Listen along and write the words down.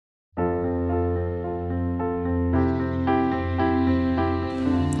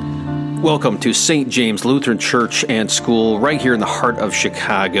Welcome to St. James Lutheran Church and School right here in the heart of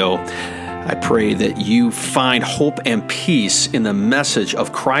Chicago. I pray that you find hope and peace in the message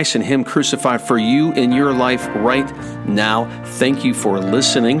of Christ and Him crucified for you in your life right now. Thank you for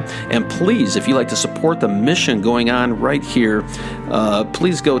listening. And please, if you'd like to support the mission going on right here,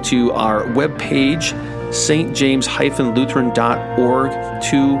 please go to our webpage, stjames-lutheran.org,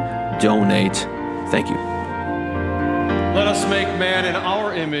 to donate. Thank you. Let us make man in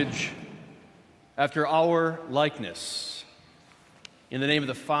our image, after our likeness. In the name of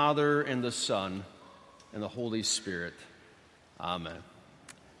the Father, and the Son, and the Holy Spirit. Amen.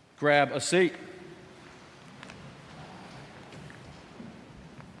 Grab a seat.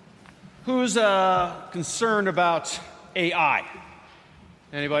 Who's concerned about AI?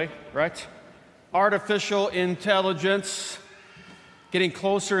 Anybody, right? Artificial intelligence, getting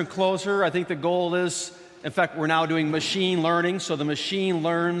closer and closer. I think the goal is, in fact, we're now doing machine learning, so the machine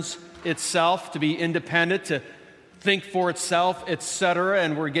learns itself to be independent, to think for itself, etc.,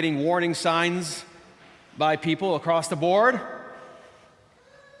 and we're getting warning signs by people across the board.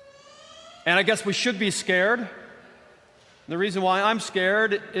 And I guess we should be scared. The reason why I'm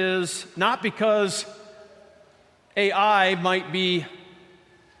scared is not because AI might be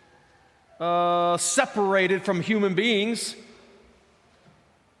separated from human beings,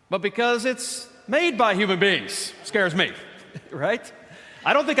 but because it's made by human beings. Scares me, right?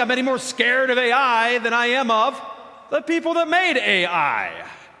 I don't think I'm any more scared of AI than I am of the people that made AI.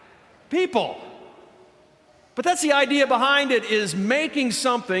 People. But that's the idea behind it, is making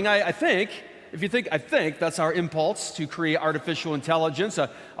something, I think that's our impulse, to create artificial intelligence,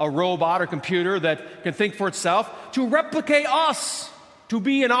 a robot or computer that can think for itself, to replicate us, to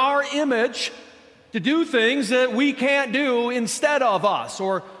be in our image, to do things that we can't do instead of us,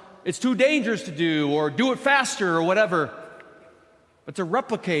 or it's too dangerous to do, or do it faster, or whatever. But to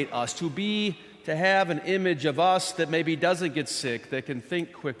replicate us, to have an image of us that maybe doesn't get sick, that can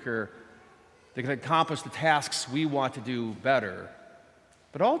think quicker, that can accomplish the tasks we want to do better.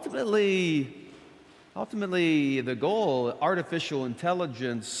 But ultimately, the goal, artificial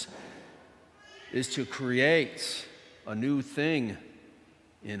intelligence, is to create a new thing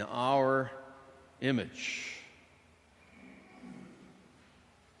in our image.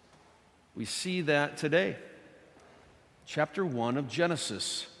 We see that today. Chapter 1 of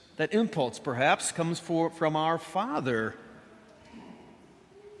Genesis. That impulse, perhaps, comes from our Father.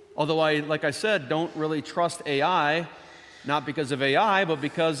 Although like I said, don't really trust AI, not because of AI, but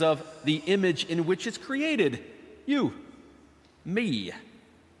because of the image in which it's created. You, me.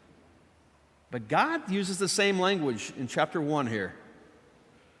 But God uses the same language in chapter 1 here.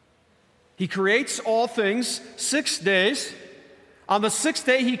 He creates all things 6 days. On the sixth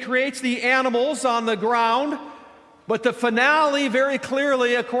day, He creates the animals on the ground. But the finale, very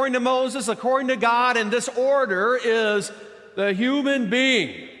clearly, according to Moses, according to God, in this order, is the human being.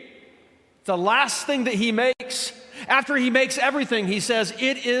 It's the last thing that He makes. After He makes everything, He says,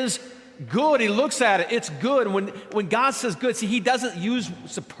 it is good. He looks at it, it's good. When God says good, see, He doesn't use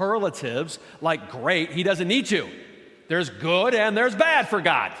superlatives like great. He doesn't need to. There's good and there's bad for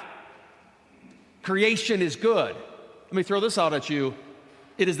God. Creation is good. Let me throw this out at you.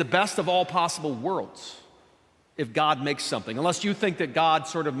 It is the best of all possible worlds if God makes something, unless you think that God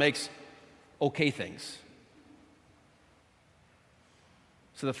sort of makes okay things.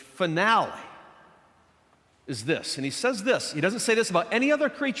 So the finale is this, and He says this. He doesn't say this about any other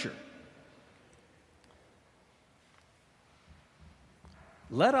creature.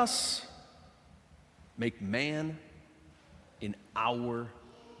 Let us make man in our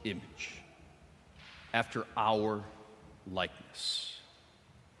image, after our likeness.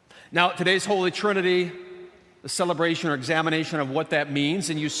 Now, today's Holy Trinity, the celebration or examination of what that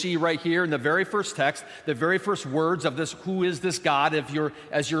means, and you see right here in the very first text, the very first words of this, who is this God?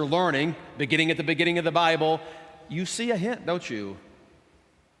 As you're learning, beginning at the beginning of the Bible, you see a hint, don't you,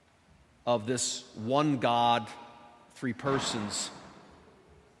 of this one God, three persons,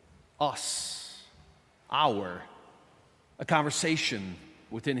 us, our, a conversation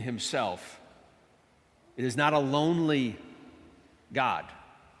within Himself. It is not a lonely God.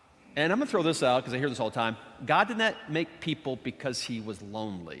 And I'm going to throw this out because I hear this all the time. God did not make people because He was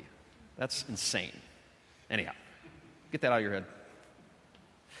lonely. That's insane. Anyhow, get that out of your head.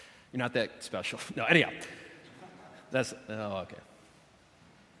 You're not that special. No, anyhow. Okay.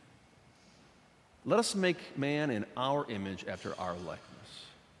 Let us make man in our image after our likeness.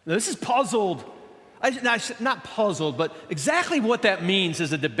 Now, this is puzzled. Not puzzled, but exactly what that means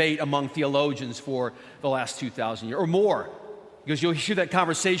is a debate among theologians for the last 2,000 years or more. Because you'll hear that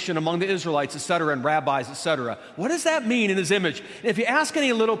conversation among the Israelites, etc., and rabbis, etc. What does that mean in his image? And if you ask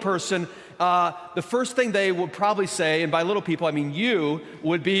any little person, the first thing they would probably say, and by little people I mean you,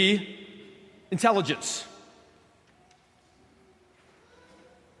 would be intelligence.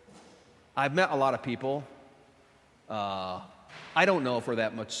 I've met a lot of people. I don't know if we're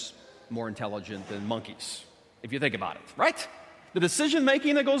that much more intelligent than monkeys, if you think about it, right? The decision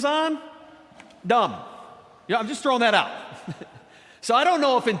making that goes on, dumb. Yeah, I'm just throwing that out. So I don't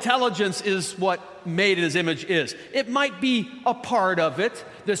know if intelligence is what made in his image is. It might be a part of it,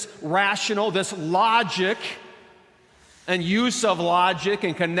 this rational, this logic, and use of logic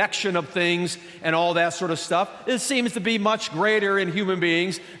and connection of things and all that sort of stuff. It seems to be much greater in human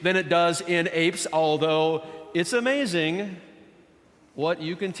beings than it does in apes, although it's amazing what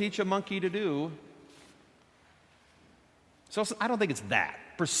you can teach a monkey to do. So I don't think it's that,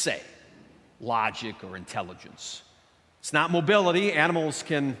 per se, logic or intelligence. It's not mobility. Animals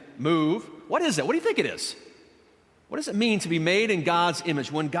can move. What is it? What do you think it is? What does it mean to be made in God's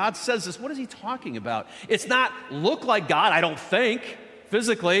image? When God says this, what is he talking about? It's not look like God, I don't think.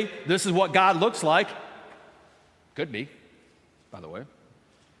 Physically, this is what God looks like. Could be, by the way.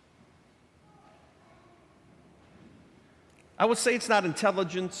 I would say it's not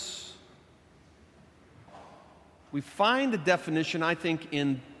intelligence. We find the definition, I think,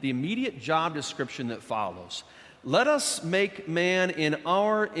 in the immediate job description that follows. Let us make man in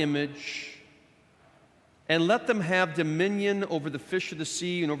our image, and let them have dominion over the fish of the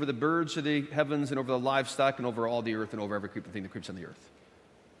sea, and over the birds of the heavens, and over the livestock, and over all the earth, and over every creeping thing that creeps on the earth.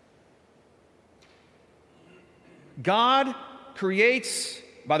 God creates,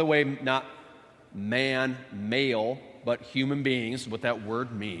 by the way, not man, male, but human beings, what that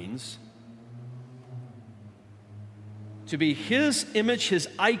word means, to be his image, his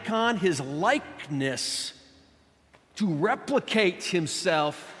icon, his likeness, to replicate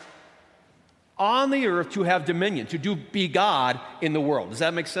himself on the earth, to have dominion, to be God in the world. Does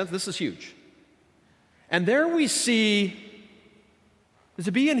that make sense? This is huge. And there we see that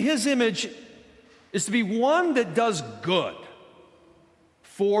to be in his image is to be one that does good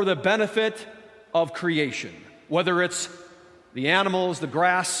for the benefit of creation, whether it's the animals, the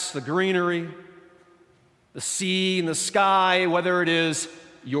grass, the greenery, the sea and the sky, whether it is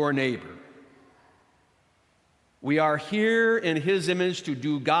your neighbor. We are here in his image to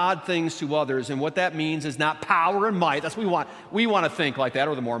do God things to others, and what that means is not power and might. That's what we want. We want to think like that,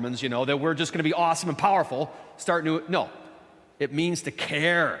 or the Mormons, that we're just going to be awesome and powerful. No. It means to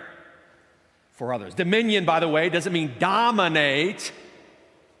care for others. Dominion, by the way, doesn't mean dominate,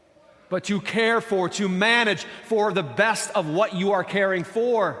 but to care for, to manage for the best of what you are caring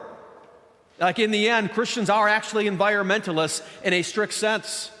for. Like in the end, Christians are actually environmentalists in a strict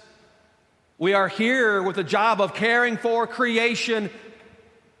sense. We are here with the job of caring for creation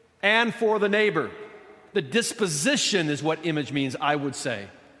and for the neighbor. The disposition is what image means, I would say.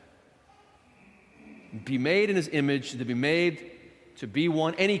 Be made in his image, to be made to be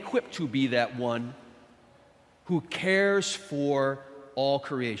one, and equipped to be that one who cares for all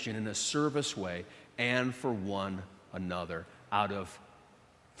creation in a service way and for one another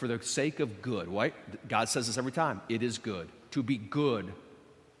for the sake of good, right? God says this every time. It is good to be good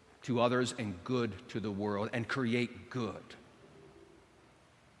to others and good to the world and create good.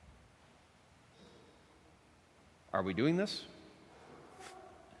 Are we doing this?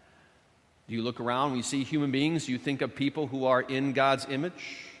 Do you look around, when you see human beings, do you think of people who are in God's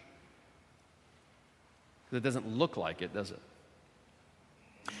image? It doesn't look like it, does it?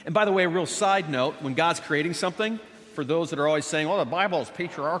 And by the way, a real side note, when God's creating something, for those that are always saying, the Bible is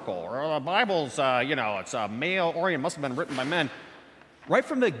patriarchal, or the Bible's, it's male-oriented, must have been written by men. Right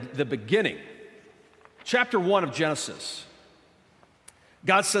from the beginning, chapter 1 of Genesis,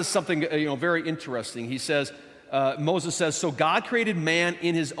 God says something very interesting. He says, Moses says, so God created man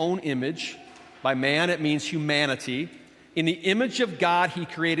in his own image. By man, it means humanity. In the image of God, he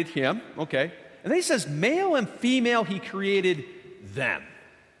created him. Okay. And then he says, male and female, he created them.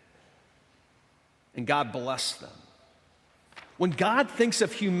 And God blessed them. When God thinks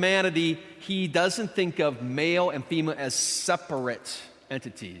of humanity, he doesn't think of male and female as separate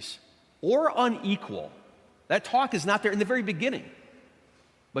entities or unequal. That talk is not there in the very beginning.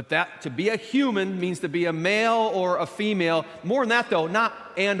 But that to be a human means to be a male or a female. More than that, though, not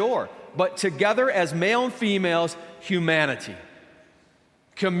and or, but together as male and females, humanity,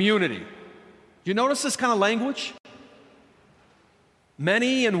 community. Do you notice this kind of language?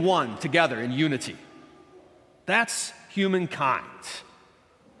 Many and one together in unity. That's humankind.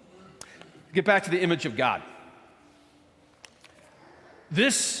 Get back to the image of God.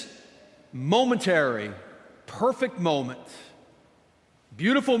 This momentary, perfect moment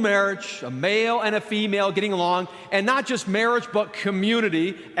beautiful marriage, a male and a female getting along, and not just marriage, but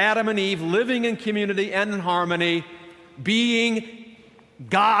community, Adam and Eve living in community and in harmony, being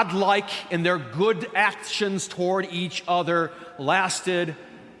God-like in their good actions toward each other, lasted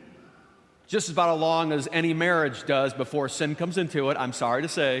just about as long as any marriage does before sin comes into it, I'm sorry to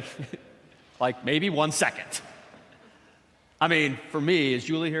say, like maybe 1 second. I mean, for me, is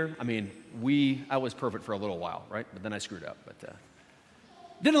Julie here? I mean, I was perfect for a little while, right? But then I screwed up, but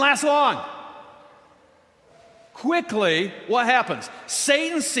didn't last long. Quickly, what happens?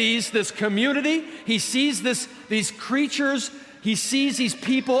 Satan sees this community, he sees these creatures, he sees these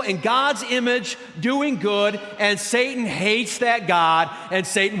people in God's image doing good, and Satan hates that God, and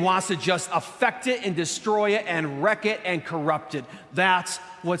Satan wants to just affect it and destroy it and wreck it and corrupt it. That's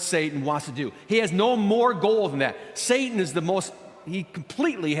what Satan wants to do. He has no more goal than that. Satan is he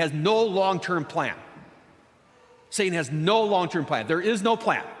completely has no long-term plan. Satan has no long-term plan. There is no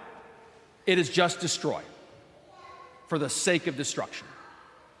plan. It is just destroy for the sake of destruction.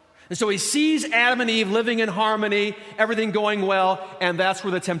 And so he sees Adam and Eve living in harmony, everything going well, and that's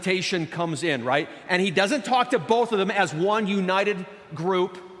where the temptation comes in, right? And he doesn't talk to both of them as one united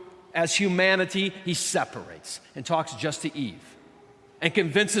group, as humanity. He separates and talks just to Eve and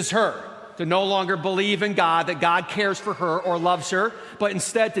convinces her to no longer believe in God, that God cares for her or loves her, but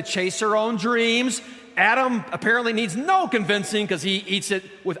instead to chase her own dreams. Adam apparently needs no convincing because he eats it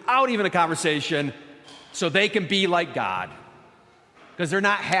without even a conversation so they can be like God. Because they're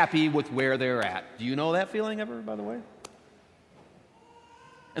not happy with where they're at. Do you know that feeling ever, by the way?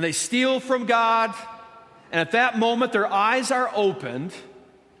 And they steal from God, and at that moment their eyes are opened,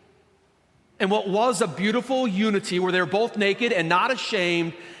 and what was a beautiful unity where they're both naked and not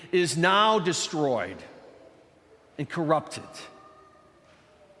ashamed is now destroyed and corrupted.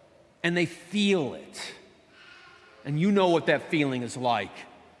 And they feel it. And you know what that feeling is like.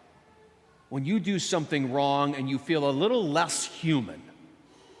 When you do something wrong and you feel a little less human,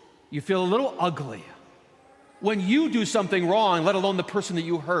 you feel a little ugly. When you do something wrong, let alone the person that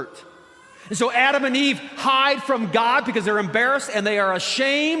you hurt. And so Adam and Eve hide from God because they're embarrassed and they are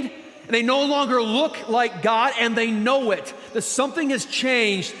ashamed. And they no longer look like God, and they know it. That something has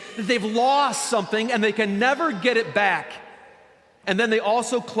changed, that they've lost something and they can never get it back. And then they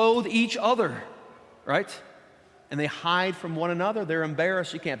also clothe each other, right? And they hide from one another. They're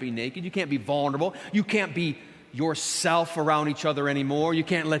embarrassed. You can't be naked. You can't be vulnerable. You can't be yourself around each other anymore. You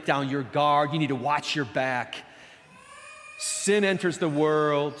can't let down your guard. You need to watch your back. Sin enters the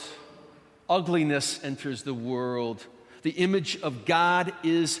world. Ugliness enters the world. The image of God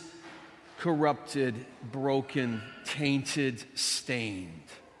is corrupted, broken, tainted, stained.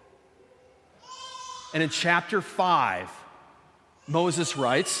 And in chapter 5, Moses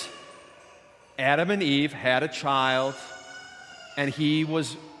writes, Adam and Eve had a child, and he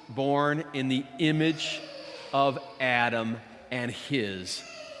was born in the image of Adam and his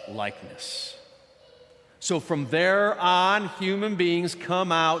likeness. So from there on, human beings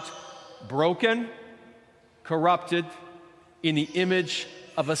come out broken, corrupted, in the image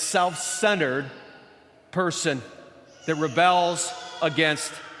of a self-centered person that rebels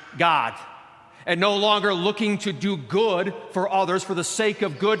against God. And no longer looking to do good for others for the sake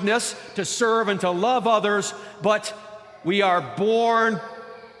of goodness, to serve and to love others, but we are born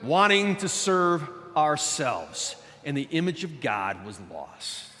wanting to serve ourselves. And the image of God was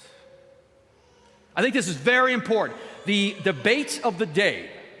lost. I think this is very important. The debate of the day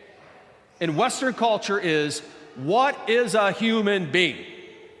in Western culture is, what is a human being?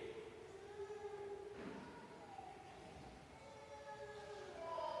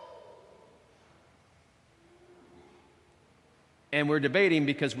 And we're debating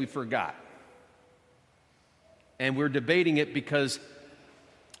because we forgot. And we're debating it because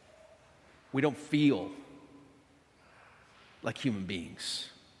we don't feel like human beings,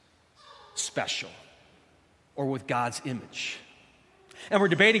 special, or with God's image. And we're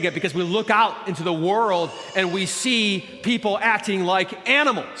debating it because we look out into the world and we see people acting like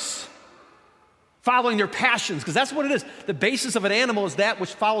animals, following their passions, because that's what it is. The basis of an animal is that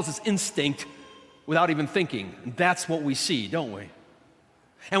which follows its instinct without even thinking. And that's what we see, don't we?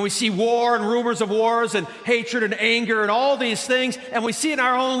 And we see war and rumors of wars and hatred and anger and all these things, and we see it in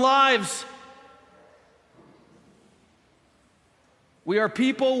our own lives. We are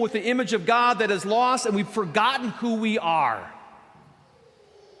people with the image of God that is lost, and we've forgotten who we are.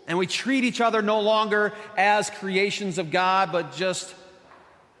 And we treat each other no longer as creations of God, but just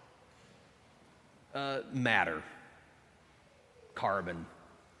matter, carbon,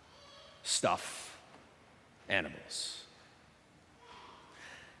 stuff, animals.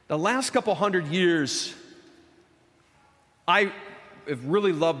 The last couple hundred years, I have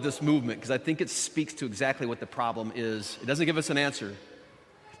really loved this movement because I think it speaks to exactly what the problem is. It doesn't give us an answer.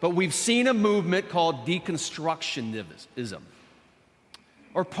 But we've seen a movement called deconstructionism.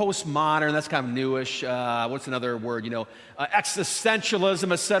 Or postmodern, that's kind of newish. What's another word?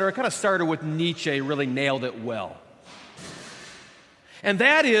 Existentialism, etc. It kind of started with Nietzsche, really nailed it well. And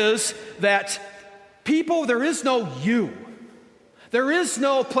that is that people, there is no you. There is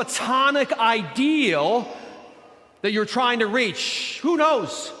no platonic ideal that you're trying to reach. Who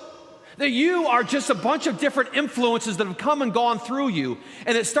knows? That you are just a bunch of different influences that have come and gone through you.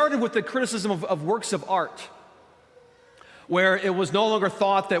 And it started with the criticism of works of art, where it was no longer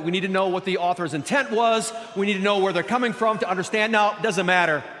thought that we need to know what the author's intent was. We need to know where they're coming from to understand. No, it doesn't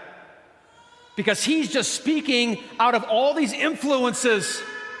matter. Because he's just speaking out of all these influences.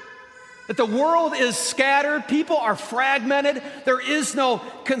 That the world is scattered, people are fragmented, there is no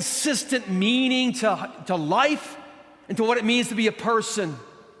consistent meaning to life and to what it means to be a person.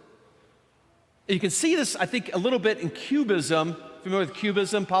 You can see this, I think, a little bit in Cubism. Familiar with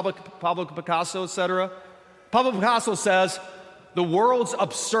Cubism, Pablo Picasso, etc.? Pablo Picasso says, the world's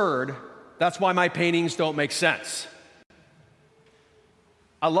absurd, that's why my paintings don't make sense.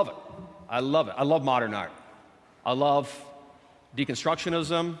 I love it. I love modern art. I love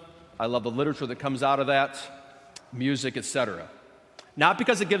deconstructionism. I love the literature that comes out of that, music, etc. Not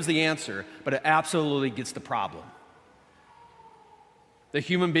because it gives the answer, but it absolutely gets the problem. The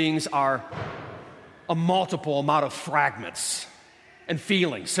human beings are a multiple amount of fragments and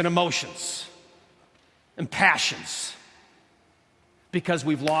feelings and emotions and passions because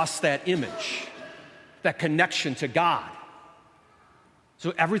we've lost that image, that connection to God.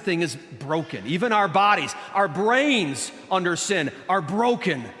 So everything is broken. Even our bodies, our brains under sin are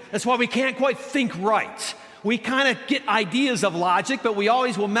broken. That's why we can't quite think right. We kind of get ideas of logic, but we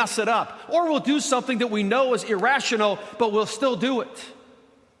always will mess it up. Or we'll do something that we know is irrational, but we'll still do it.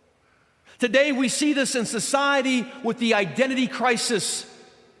 Today we see this in society with the identity crisis,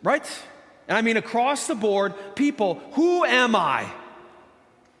 right? And I mean across the board, people, who am I?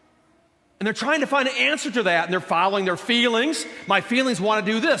 And they're trying to find an answer to that, and they're following their feelings. My feelings want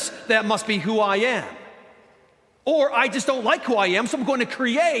to do this. That must be who I am. Or I just don't like who I am, so I'm going to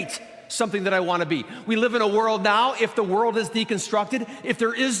create something that I want to be. We live in a world now, if the world is deconstructed, if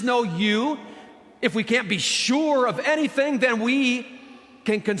there is no you, if we can't be sure of anything, then we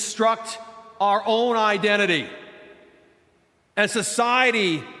can construct our own identity. As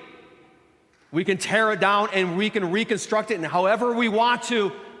society, we can tear it down and we can reconstruct it in however we want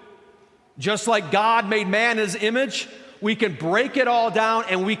to. Just like God made man in his image, we can break it all down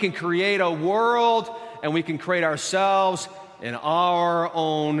and we can create a world and we can create ourselves in our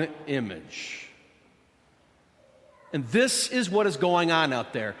own image. And this is what is going on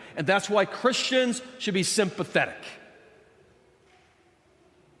out there. And that's why Christians should be sympathetic.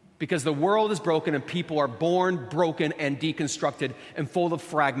 Because the world is broken and people are born broken and deconstructed and full of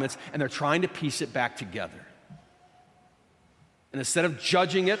fragments, and they're trying to piece it back together. And instead of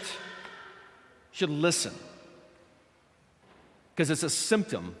judging it, should listen, because it's a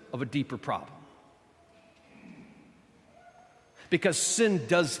symptom of a deeper problem. Because sin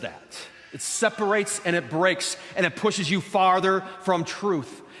does that. It separates and it breaks and it pushes you farther from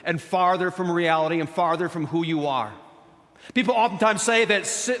truth and farther from reality and farther from who you are. People oftentimes say that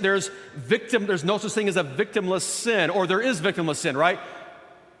there's no such thing as a victimless sin, or there is victimless sin, right?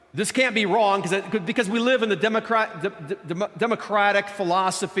 This can't be wrong because we live in the democratic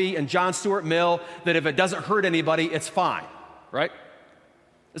philosophy and John Stuart Mill that if it doesn't hurt anybody, it's fine, right?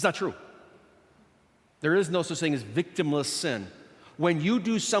 It's not true. There is no such thing as victimless sin. When you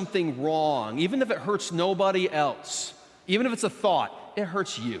do something wrong, even if it hurts nobody else, even if it's a thought, it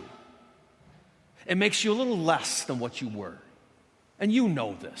hurts you. It makes you a little less than what you were. And you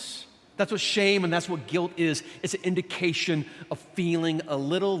know this. That's what shame and that's what guilt is. It's an indication of feeling a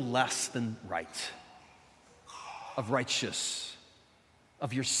little less than right, of righteous,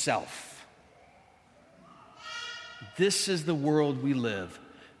 of yourself. This is the world we live.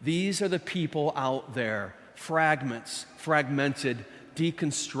 These are the people out there, fragmented,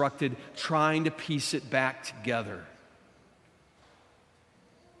 deconstructed, trying to piece it back together.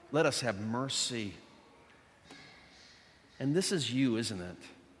 Let us have mercy. And this is you, isn't it?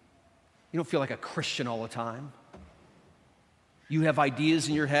 You don't feel like a Christian all the time. You have ideas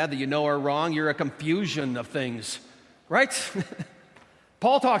in your head that you know are wrong. You're a confusion of things, right?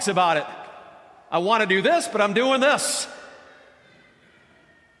 Paul talks about it. I want to do this, but I'm doing this.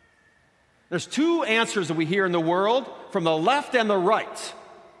 There's two answers that we hear in the world from the left and the right.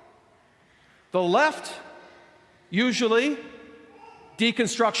 The left, usually,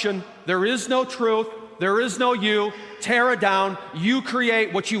 deconstruction, there is no truth, There is no you. Tear it down. You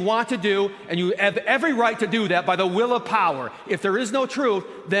create what you want to do, and you have every right to do that by the will of power. If there is no truth,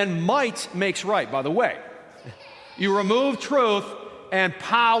 then might makes right, by the way. You remove truth, and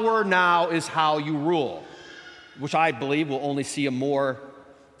power now is how you rule, which I believe will only see a more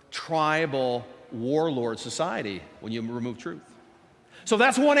tribal warlord society when you remove truth. So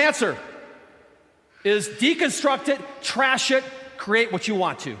that's one answer, is deconstruct it, trash it, create what you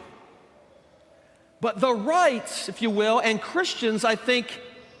want to. But the right, if you will, and Christians, I think,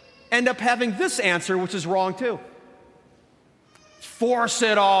 end up having this answer, which is wrong too. Force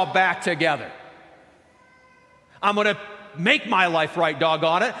it all back together. I'm going to make my life right,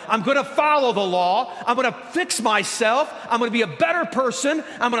 doggone it. I'm going to follow the law. I'm going to fix myself. I'm going to be a better person.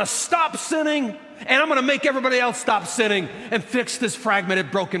 I'm going to stop sinning, and I'm going to make everybody else stop sinning and fix this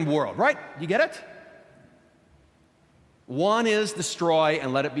fragmented, broken world, right? You get it? One is destroy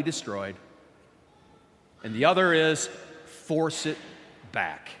and let it be destroyed. And the other is force it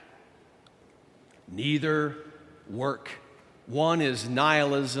back. Neither work. One is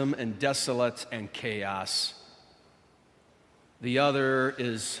nihilism and desolate and chaos. The other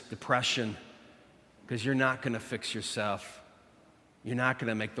is depression, because you're not going to fix yourself. You're not going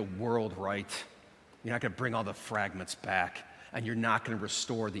to make the world right. You're not going to bring all the fragments back, and you're not going to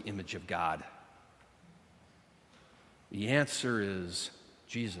restore the image of God. The answer is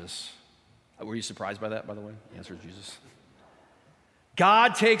Jesus. Were you surprised by that, by the way? The answer is Jesus.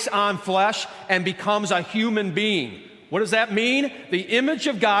 God takes on flesh and becomes a human being. What does that mean? The image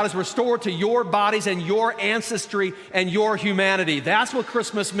of God is restored to your bodies and your ancestry and your humanity. That's what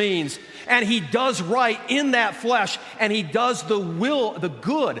Christmas means. And he does right in that flesh, and he does the will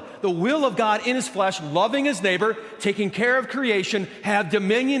of God in his flesh, loving his neighbor, taking care of creation, have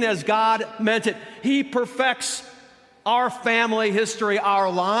dominion as God meant it. He perfects our family history,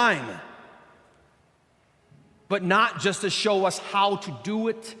 our line. But not just to show us how to do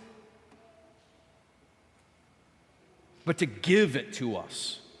it, but to give it to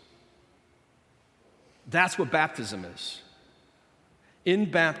us. That's what baptism is. In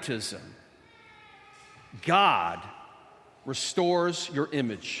baptism, God restores your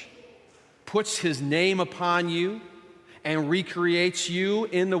image, puts his name upon you, and recreates you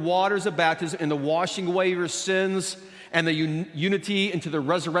in the waters of baptism, in the washing away of your sins, and the unity into the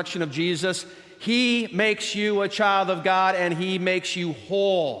resurrection of Jesus. He makes you a child of God, and he makes you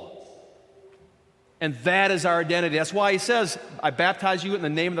whole. And that is our identity. That's why he says, I baptize you in the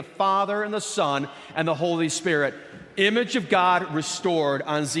name of the Father and the Son and the Holy Spirit. Image of God restored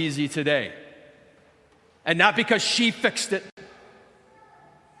on Zizi today. And not because she fixed it.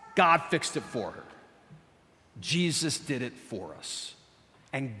 God fixed it for her. Jesus did it for us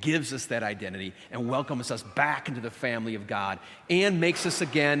and gives us that identity and welcomes us back into the family of God and makes us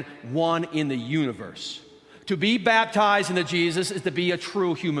again one in the universe. To be baptized into Jesus is to be a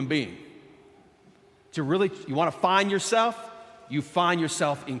true human being. You want to find yourself? You find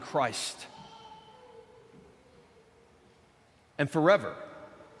yourself in Christ. And forever,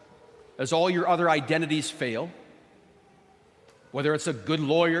 as all your other identities fail, whether it's a good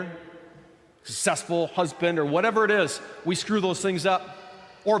lawyer, successful husband, or whatever it is, we screw those things up.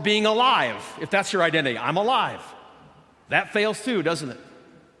 Or being alive, if that's your identity. I'm alive. That fails too, doesn't it?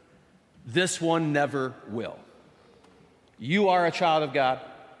 This one never will. You are a child of God.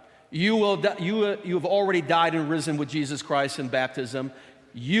 You have already died and risen with Jesus Christ in baptism.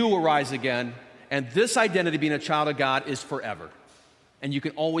 You will rise again. And this identity, being a child of God, is forever. And you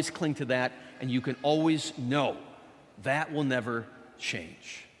can always cling to that, and you can always know that will never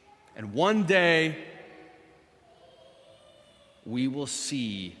change. And one day, we will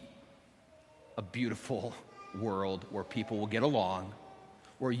see a beautiful world where people will get along,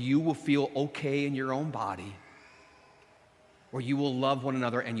 where you will feel okay in your own body, where you will love one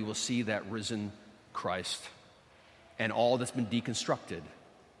another and you will see that risen Christ. And all that's been deconstructed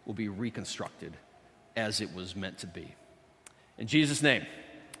will be reconstructed as it was meant to be. In Jesus' name,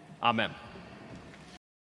 amen.